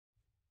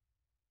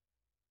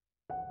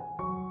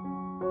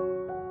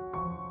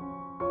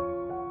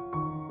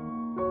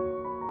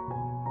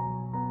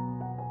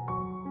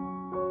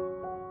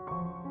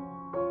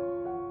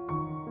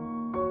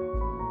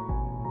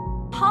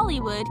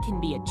Hollywood can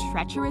be a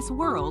treacherous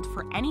world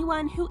for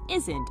anyone who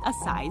isn't a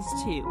size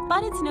 2.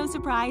 But it's no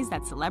surprise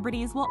that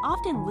celebrities will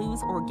often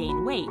lose or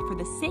gain weight for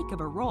the sake of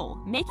a role,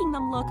 making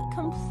them look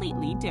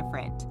completely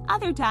different.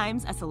 Other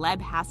times, a celeb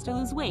has to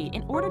lose weight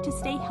in order to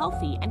stay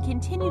healthy and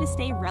continue to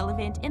stay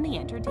relevant in the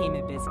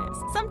entertainment business.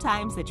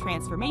 Sometimes the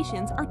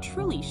transformations are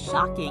truly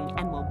shocking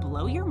and will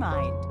blow your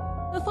mind.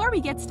 Before we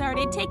get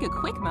started, take a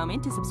quick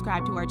moment to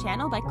subscribe to our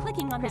channel by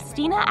clicking on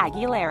Christina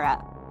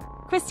Aguilera.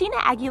 Christina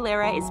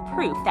Aguilera is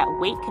proof that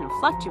weight can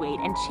fluctuate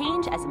and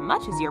change as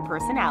much as your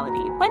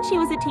personality. When she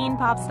was a teen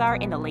pop star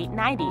in the late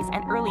 90s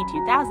and early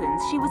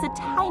 2000s, she was a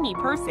tiny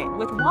person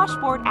with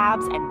washboard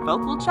abs and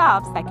vocal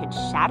chops that could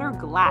shatter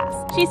glass.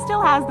 She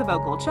still has the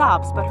vocal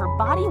chops, but her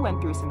body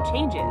went through some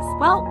changes.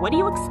 Well, what do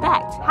you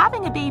expect?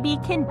 Having a baby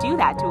can do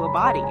that to a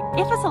body.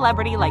 If a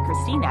celebrity like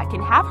Christina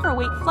can have her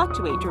weight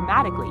fluctuate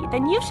dramatically,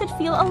 then you should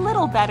feel a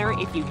little better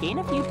if you gain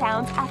a few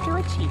pounds after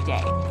a cheat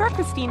day. For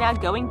Christina,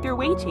 going through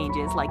weight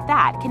changes like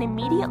that can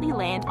immediately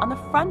land on the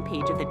front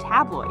page of the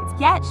tabloids,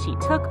 yet she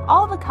took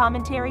all the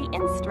commentary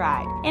in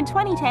stride. In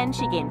 2010,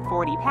 she gained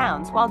 40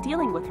 pounds while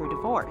dealing with her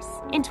divorce.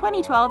 In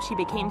 2012, she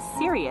became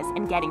serious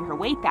in getting her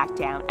weight back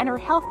down and her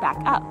health back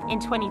up.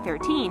 In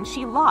 2013,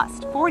 she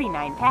lost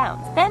 49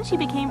 pounds. Then she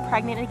became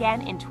pregnant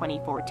again in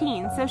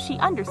 2014, so she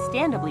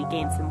understandably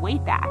gained some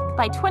weight back.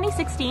 By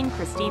 2016,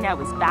 Christina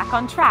was back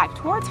on track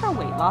towards her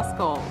weight loss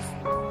goals.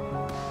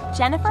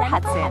 Jennifer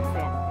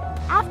Hudson.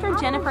 After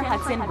Jennifer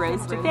Hudson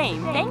rose to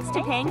fame, thanks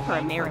to paying her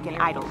American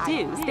Idol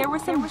dues, there were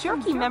some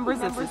jerky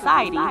members of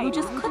society who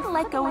just couldn't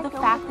let go of the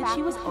fact that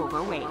she was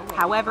overweight.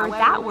 However,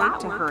 that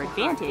worked to her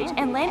advantage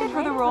and landed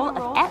her the role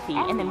of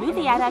Effie in the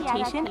movie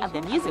adaptation of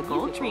the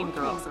musical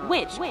Dreamgirls,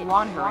 which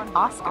won her an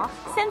Oscar.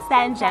 Since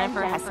then,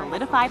 Jennifer has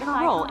solidified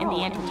her role in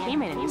the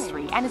entertainment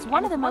industry and is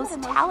one of the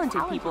most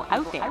talented people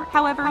out there.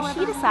 However,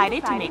 she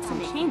decided to make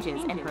some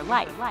changes in her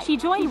life. She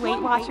joined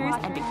Weight Watchers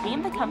and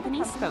became the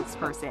company's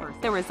spokesperson.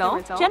 The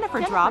result?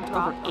 Jennifer dropped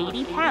over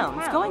 80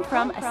 pounds, going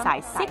from a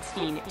size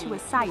 16 to a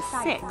size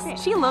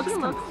 6. She looks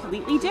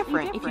completely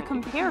different if you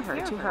compare her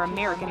to her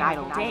American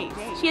Idol days.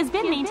 She has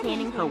been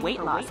maintaining her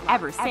weight loss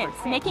ever since,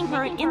 making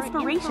her an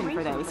inspiration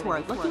for those who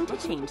are looking to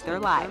change their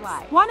lives.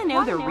 Want to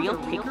know the real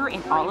kicker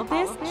in all of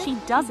this? She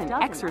doesn't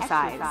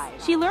exercise.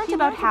 She learned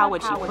about how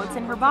what she puts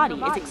in her body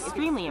is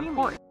extremely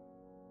important.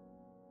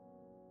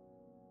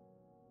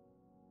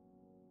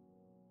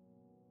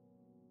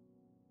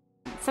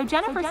 So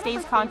Jennifer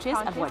stays conscious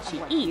of what she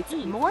eats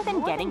more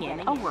than getting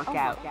in a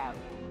workout.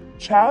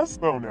 Chaz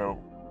Bono.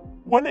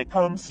 When it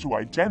comes to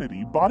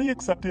identity, body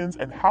acceptance,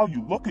 and how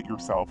you look at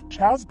yourself,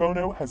 Chaz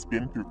Bono has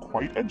been through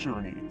quite a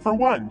journey. For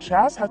one,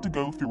 Chaz had to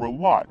go through a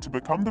lot to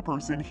become the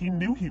person he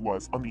knew he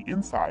was on the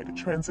inside,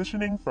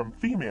 transitioning from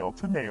female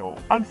to male.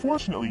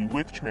 Unfortunately,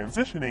 with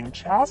transitioning,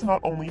 Chaz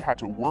not only had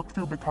to work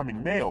through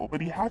becoming male,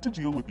 but he had to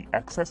deal with the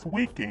excess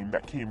weight gain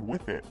that came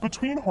with it.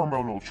 Between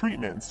hormonal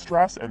treatments,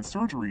 stress, and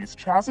surgeries,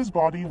 Chaz's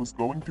body was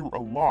going through a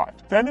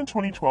lot. Then in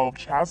 2012,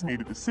 Chaz made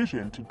a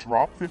decision to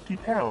drop 50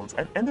 pounds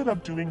and ended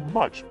up doing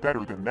much better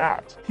than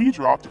that. He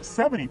dropped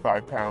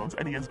 75 pounds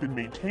and he has been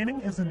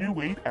maintaining his new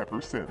weight ever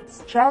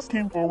since. Chaz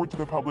came forward to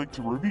the public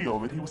to reveal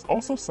that he was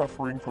also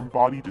suffering from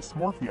body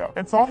dysmorphia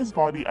and saw his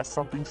body as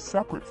something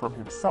separate from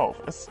himself,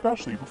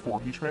 especially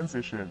before he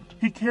transitioned.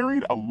 He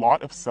carried a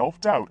lot of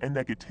self-doubt and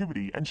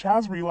negativity, and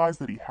Chaz realized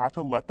that he had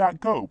to let that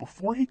go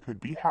before he could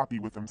be happy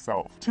with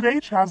himself.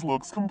 Today, Chaz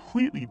looks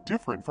completely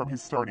different from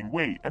his starting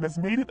weight and has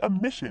made it a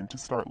mission to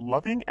start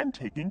loving and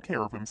taking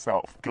care of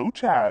himself. Go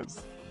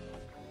Chaz!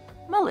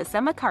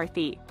 Melissa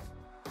McCarthy.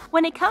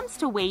 When it comes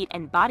to weight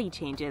and body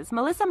changes,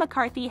 Melissa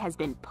McCarthy has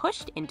been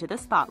pushed into the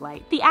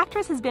spotlight. The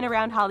actress has been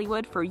around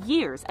Hollywood for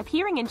years,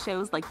 appearing in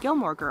shows like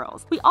Gilmore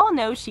Girls. We all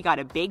know she got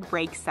a big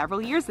break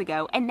several years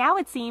ago, and now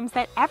it seems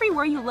that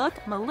everywhere you look,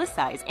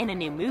 Melissa is in a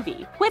new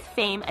movie. With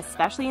fame,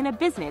 especially in a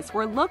business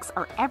where looks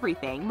are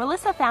everything,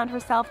 Melissa found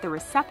herself the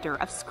receptor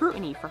of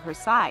scrutiny for her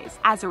size.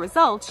 As a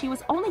result, she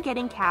was only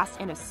getting cast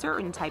in a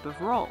certain type of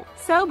role.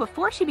 So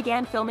before she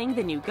began filming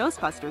the new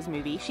Ghostbusters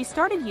movie, she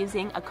started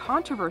using a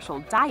controversial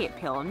diet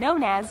pill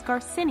known as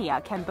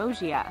Garcinia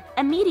Cambogia.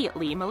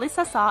 Immediately,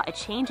 Melissa saw a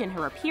change in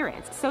her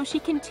appearance, so she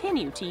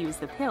continued to use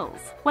the pills.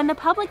 When the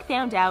public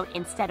found out,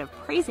 instead of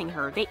praising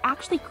her, they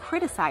actually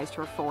criticized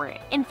her for it.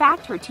 In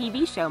fact, her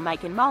TV show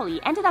Mike and Molly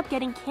ended up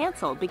getting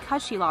canceled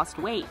because she lost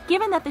weight.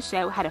 Given that the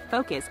show had a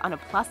focus on a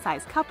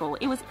plus-size couple,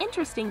 it was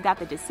interesting that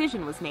the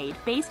decision was made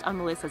based on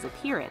Melissa's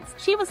appearance.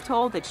 She was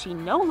told that she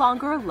no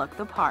longer looked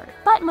the part.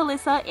 But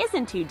Melissa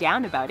isn't too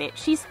down about it.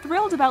 She's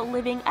thrilled about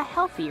living a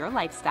healthier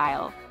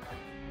lifestyle.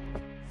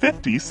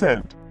 50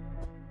 Cent.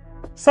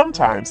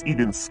 Sometimes,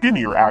 even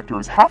skinnier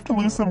actors have to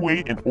lose some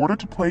weight in order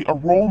to play a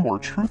role more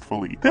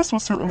truthfully. This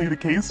was certainly the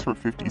case for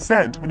 50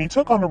 Cent when he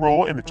took on a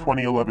role in the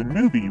 2011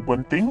 movie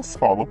When Things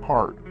Fall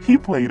Apart. He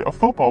played a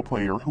football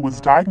player who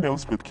was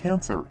diagnosed with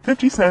cancer.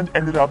 50 Cent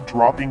ended up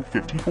dropping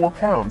 54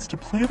 pounds to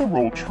play the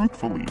role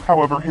truthfully.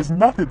 However, his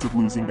methods of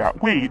losing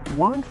that weight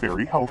weren't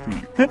very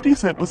healthy. 50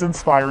 Cent was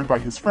inspired by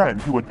his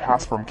friend who had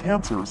passed from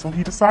cancer, so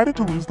he decided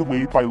to lose the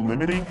weight by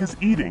limiting his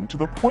eating to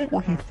the point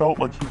where he felt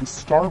like he was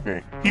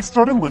starving. He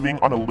started living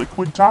on a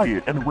liquid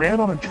diet and ran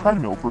on a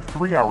treadmill for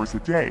 3 hours a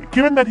day.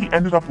 Given that he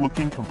ended up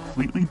looking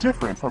completely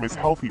different from his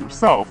healthier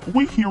self,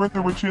 we here at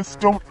The Richest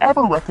don't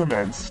ever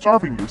recommend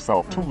starving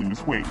yourself to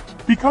lose weight.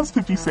 Because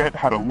 50 Cent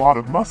had a lot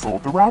of muscle,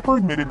 the rapper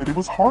admitted that it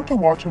was hard to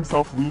watch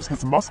himself lose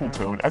his muscle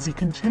tone as he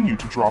continued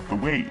to drop the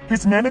weight.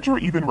 His manager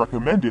even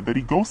recommended that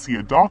he go see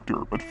a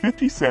doctor, but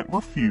 50 Cent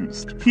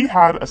refused. He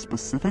had a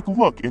specific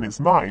look in his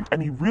mind,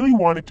 and he really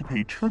wanted to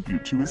pay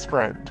tribute to his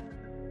friend.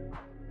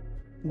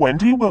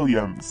 Wendy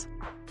Williams.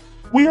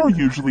 We are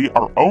usually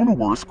our own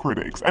worst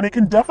critics, and it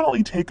can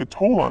definitely take a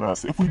toll on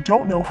us if we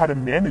don't know how to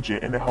manage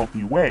it in a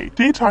healthy way.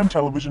 Daytime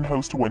television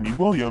host Wendy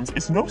Williams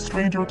is no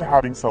stranger to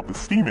having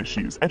self-esteem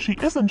issues, and she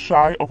isn't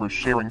shy over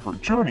sharing her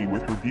journey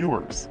with her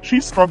viewers.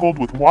 She struggled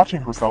with watching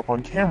herself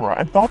on camera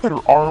and thought that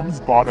her arms,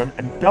 bottom,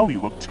 and belly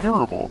looked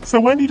terrible, so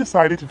Wendy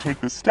decided to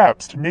take the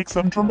steps to make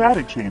some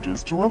dramatic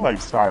changes to her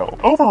lifestyle.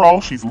 Overall,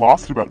 she's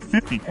lost about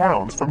 50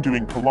 pounds from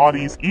doing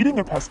Pilates, eating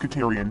a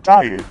pescatarian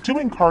diet,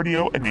 doing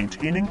cardio, and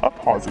maintaining a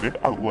positive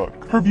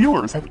outlook. Her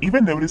viewers have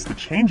even noticed the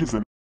changes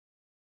in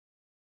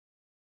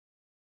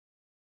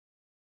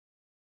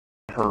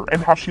her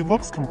and how she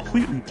looks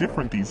completely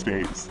different these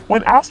days.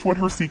 When asked what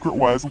her secret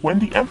was,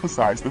 Wendy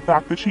emphasized the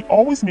fact that she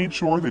always made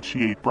sure that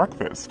she ate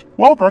breakfast.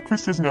 While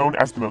breakfast is known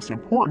as the most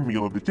important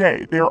meal of the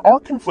day, there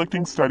are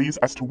conflicting studies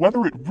as to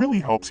whether it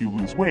really helps you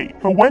lose weight,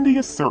 but Wendy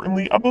is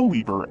certainly a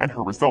believer, and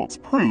her results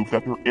prove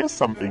that there is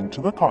something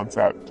to the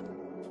concept.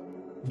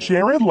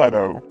 Jared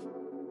Leto.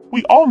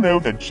 We all know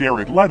that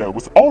Jared Leto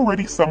was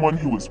already someone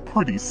who was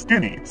pretty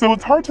skinny, so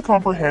it's hard to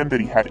comprehend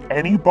that he had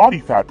any body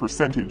fat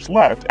percentage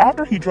left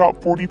after he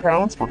dropped 40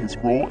 pounds for his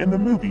role in the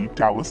movie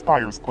Dallas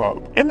Buyers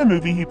Club. In the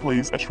movie, he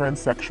plays a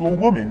transsexual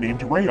woman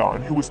named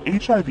Rayon who was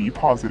HIV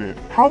positive.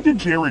 How did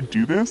Jared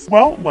do this?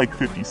 Well, like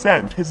 50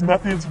 Cent, his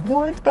methods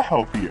weren't the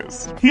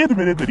healthiest. He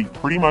admitted that he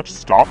pretty much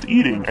stopped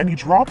eating and he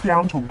dropped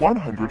down to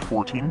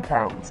 114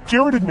 pounds.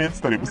 Jared admits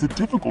that it was a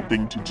difficult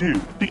thing to do.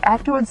 The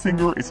actor and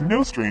singer is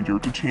no stranger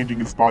to changing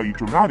his body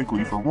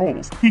dramatically for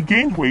roles. He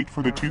gained weight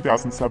for the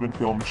 2007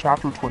 film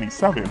Chapter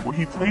 27, where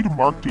he played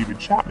Mark David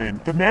Chapman,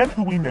 the man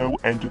who we know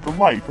ended the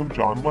life of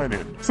John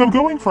Lennon. So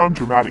going from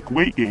dramatic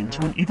weight gain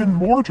to an even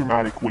more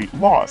dramatic weight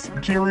loss,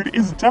 Jared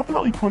is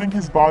definitely putting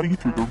his body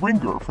through the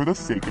ringer for the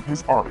sake of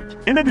his art.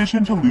 In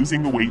addition to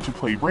losing the weight to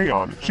play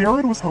Rayon,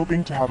 Jared was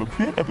hoping to have a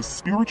bit of a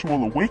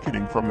spiritual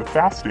awakening from the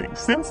fasting,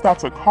 since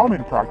that's a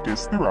common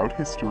practice throughout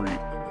history.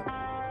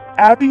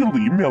 Abby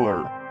Lee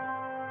Miller.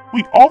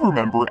 We all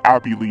remember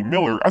Abby Lee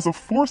Miller as a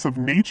force of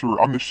nature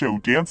on the show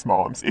Dance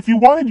Moms. If you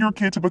wanted your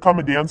kid to become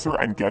a dancer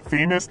and get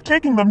famous,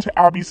 taking them to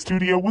Abby's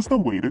studio was the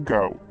way to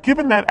go.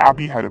 Given that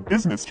Abby had a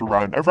business to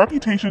run, a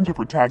reputation to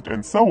protect,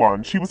 and so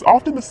on, she was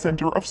often the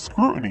center of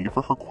scrutiny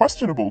for her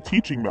questionable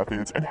teaching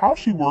methods and how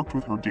she worked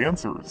with her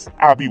dancers.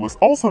 Abby was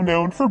also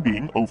known for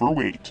being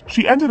overweight.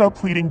 She ended up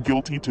pleading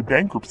guilty to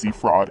bankruptcy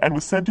fraud and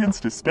was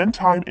sentenced to spend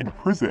time in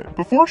prison.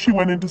 Before she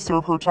went in to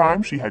serve her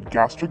time, she had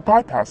gastric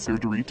bypass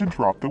surgery to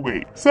drop the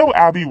weight. So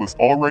Abby was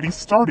already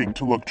starting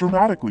to look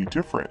dramatically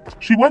different.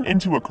 She went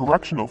into a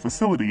correctional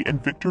facility in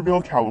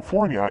Victorville,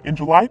 California in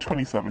July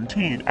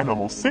 2017, and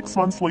almost 6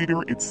 months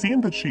later it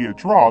seemed that she had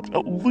dropped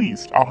at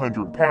least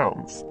 100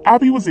 pounds.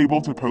 Abby was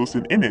able to post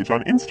an image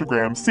on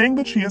Instagram saying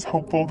that she is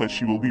hopeful that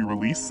she will be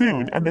released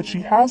soon and that she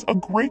has a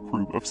great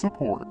group of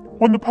support.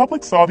 When the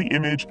public saw the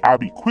image,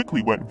 Abby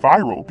quickly went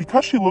viral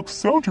because she looked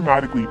so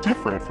dramatically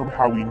different from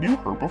how we knew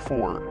her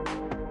before.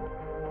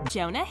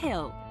 Jonah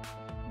Hill.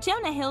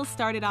 Jonah Hill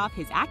started off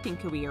his acting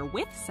career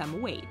with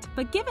some weight,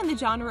 but given the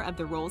genre of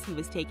the roles he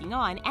was taking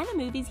on and the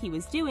movies he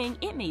was doing,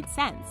 it made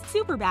sense.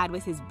 Superbad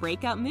was his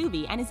breakout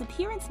movie, and his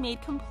appearance made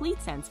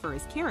complete sense for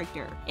his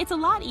character. It's a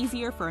lot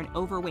easier for an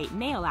overweight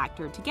male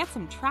actor to get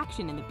some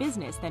traction in the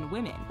business than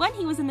women. When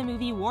he was in the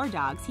movie War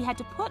Dogs, he had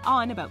to put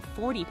on about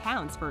 40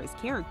 pounds for his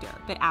character,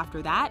 but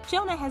after that,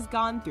 Jonah has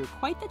gone through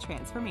quite the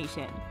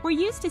transformation. We're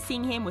used to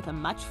seeing him with a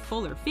much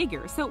fuller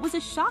figure, so it was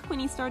a shock when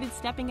he started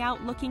stepping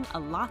out looking a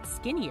lot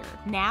skinnier.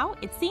 Now,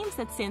 it seems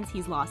that since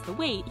he's lost the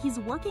weight, he's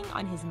working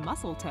on his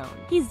muscle tone.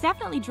 He's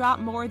definitely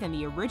dropped more than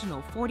the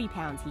original 40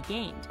 pounds he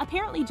gained.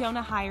 Apparently,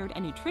 Jonah hired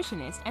a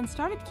nutritionist and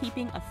started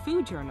keeping a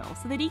food journal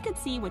so that he could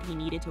see what he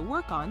needed to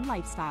work on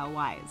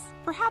lifestyle-wise.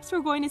 Perhaps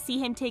we're going to see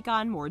him take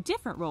on more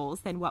different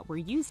roles than what we're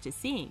used to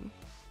seeing.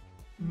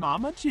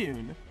 Mama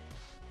June.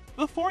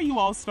 Before you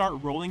all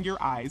start rolling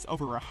your eyes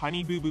over a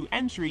Honey Boo Boo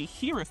entry,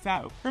 hear us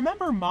out.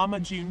 Remember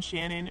Mama June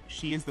Shannon?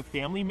 She is the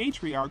family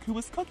matriarch who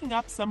was cooking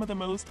up some of the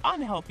most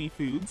unhealthy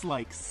foods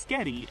like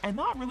sketty and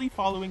not really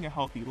following a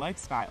healthy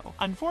lifestyle.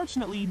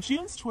 Unfortunately,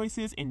 June's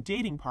choices in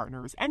dating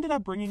partners ended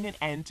up bringing an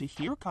end to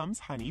Here Comes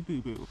Honey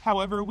Boo Boo.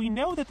 However, we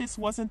know that this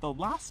wasn't the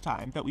last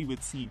time that we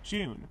would see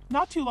June.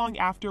 Not too long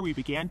after, we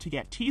began to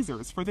get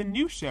teasers for the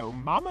new show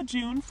Mama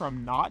June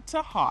From Not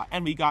to Hot,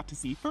 and we got to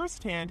see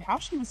firsthand how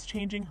she was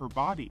changing her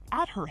body.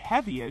 At her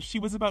heaviest, she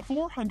was about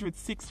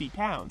 460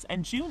 pounds,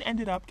 and June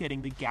ended up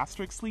getting the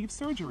gastric sleeve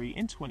surgery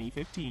in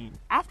 2015.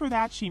 After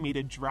that, she made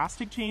a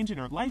drastic change in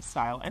her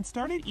lifestyle and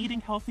started eating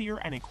healthier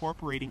and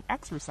incorporating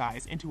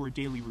exercise into her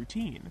daily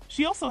routine.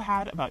 She also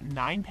had about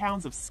 9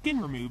 pounds of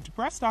skin removed,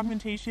 breast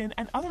augmentation,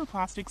 and other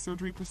plastic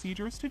surgery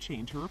procedures to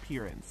change her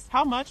appearance.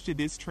 How much did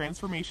this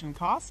transformation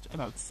cost?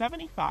 About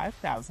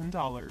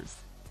 $75,000.